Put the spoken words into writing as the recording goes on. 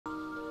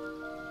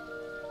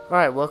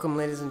Alright, welcome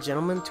ladies and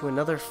gentlemen to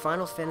another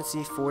Final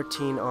Fantasy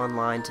XIV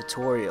online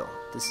tutorial.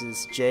 This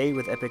is Jay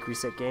with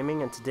EpicReset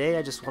Gaming, and today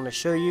I just want to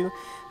show you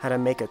how to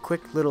make a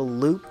quick little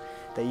loop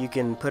that you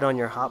can put on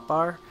your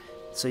hotbar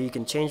so you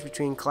can change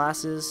between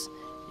classes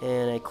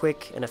in a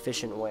quick and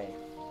efficient way,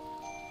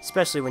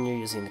 especially when you're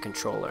using the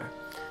controller.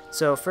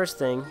 So first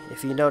thing,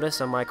 if you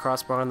notice on my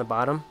crossbar on the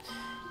bottom,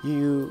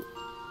 you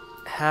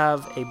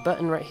have a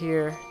button right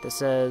here that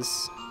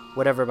says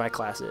whatever my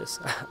class is.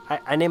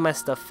 I name my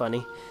stuff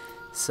funny.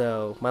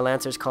 So my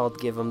Lancer's called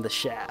Give Him the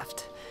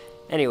Shaft.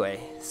 Anyway,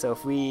 so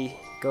if we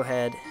go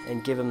ahead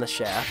and give him the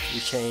shaft, we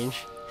change,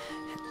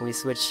 and we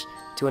switch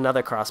to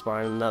another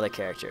crossbar and another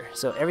character.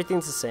 So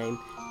everything's the same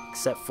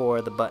except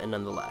for the button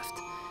on the left.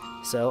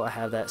 So I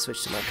have that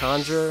switched to my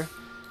Conjurer,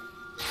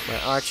 my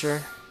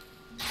Archer,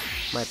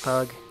 my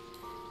Pug,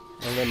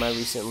 and then my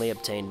recently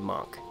obtained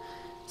Monk.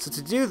 So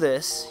to do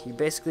this, you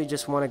basically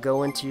just want to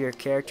go into your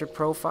character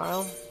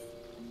profile,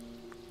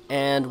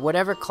 and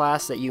whatever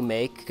class that you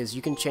make, because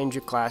you can change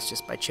your class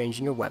just by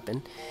changing your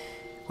weapon,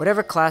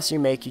 whatever class you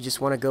make, you just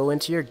want to go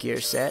into your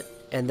gear set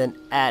and then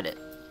add it.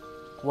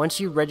 Once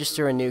you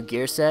register a new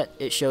gear set,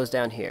 it shows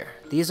down here.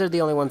 These are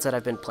the only ones that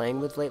I've been playing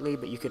with lately,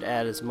 but you could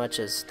add as much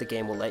as the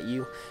game will let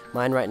you.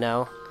 Mine right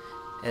now,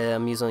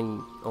 I'm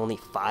using only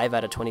 5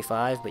 out of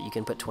 25, but you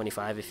can put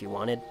 25 if you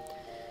wanted.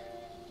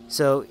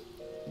 So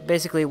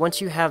basically,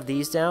 once you have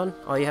these down,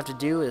 all you have to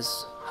do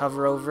is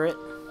hover over it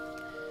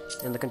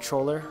in the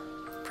controller,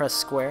 press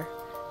square,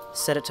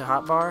 set it to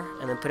hotbar,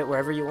 and then put it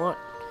wherever you want.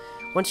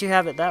 Once you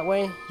have it that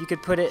way, you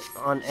could put it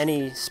on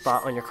any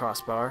spot on your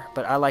crossbar,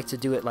 but I like to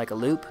do it like a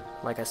loop,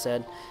 like I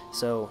said.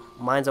 So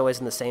mine's always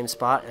in the same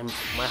spot, and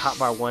my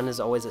hotbar 1 is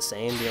always the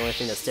same. The only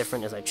thing that's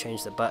different is I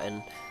changed the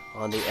button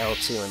on the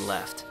L2 and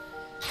left.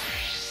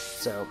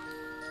 So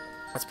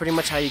that's pretty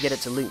much how you get it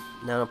to loop.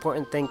 Now, an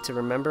important thing to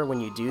remember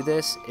when you do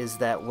this is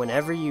that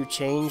whenever you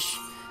change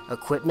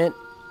equipment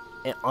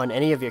on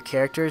any of your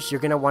characters,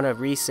 you're going to want to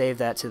resave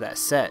that to that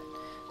set.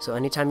 So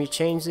anytime you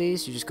change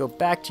these, you just go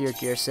back to your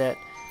gear set,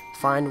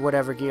 find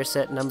whatever gear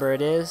set number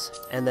it is,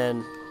 and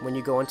then when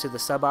you go into the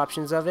sub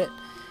options of it,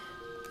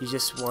 you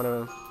just want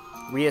to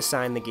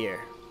reassign the gear.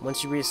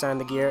 Once you reassign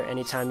the gear,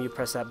 anytime you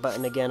press that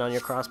button again on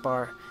your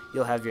crossbar,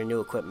 you'll have your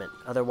new equipment.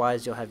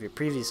 Otherwise, you'll have your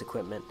previous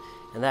equipment,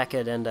 and that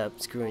could end up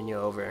screwing you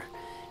over,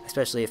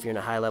 especially if you're in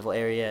a high level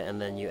area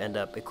and then you end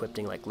up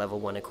equipping like level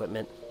 1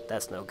 equipment.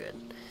 That's no good.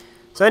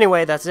 So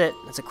anyway, that's it.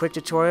 It's a quick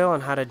tutorial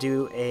on how to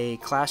do a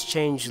class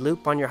change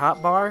loop on your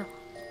hotbar.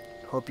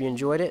 Hope you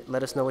enjoyed it.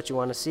 Let us know what you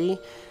want to see.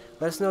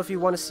 Let us know if you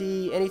want to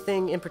see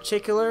anything in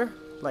particular,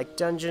 like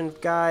dungeon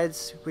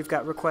guides we've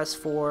got requests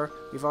for.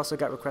 We've also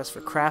got requests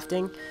for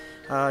crafting.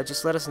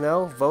 Just let us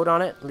know. Vote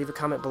on it. Leave a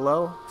comment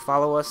below.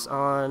 Follow us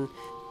on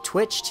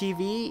Twitch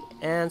TV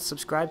and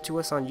subscribe to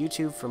us on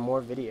YouTube for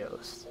more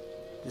videos.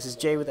 This is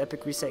Jay with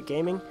EpicReset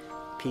Gaming.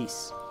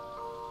 Peace.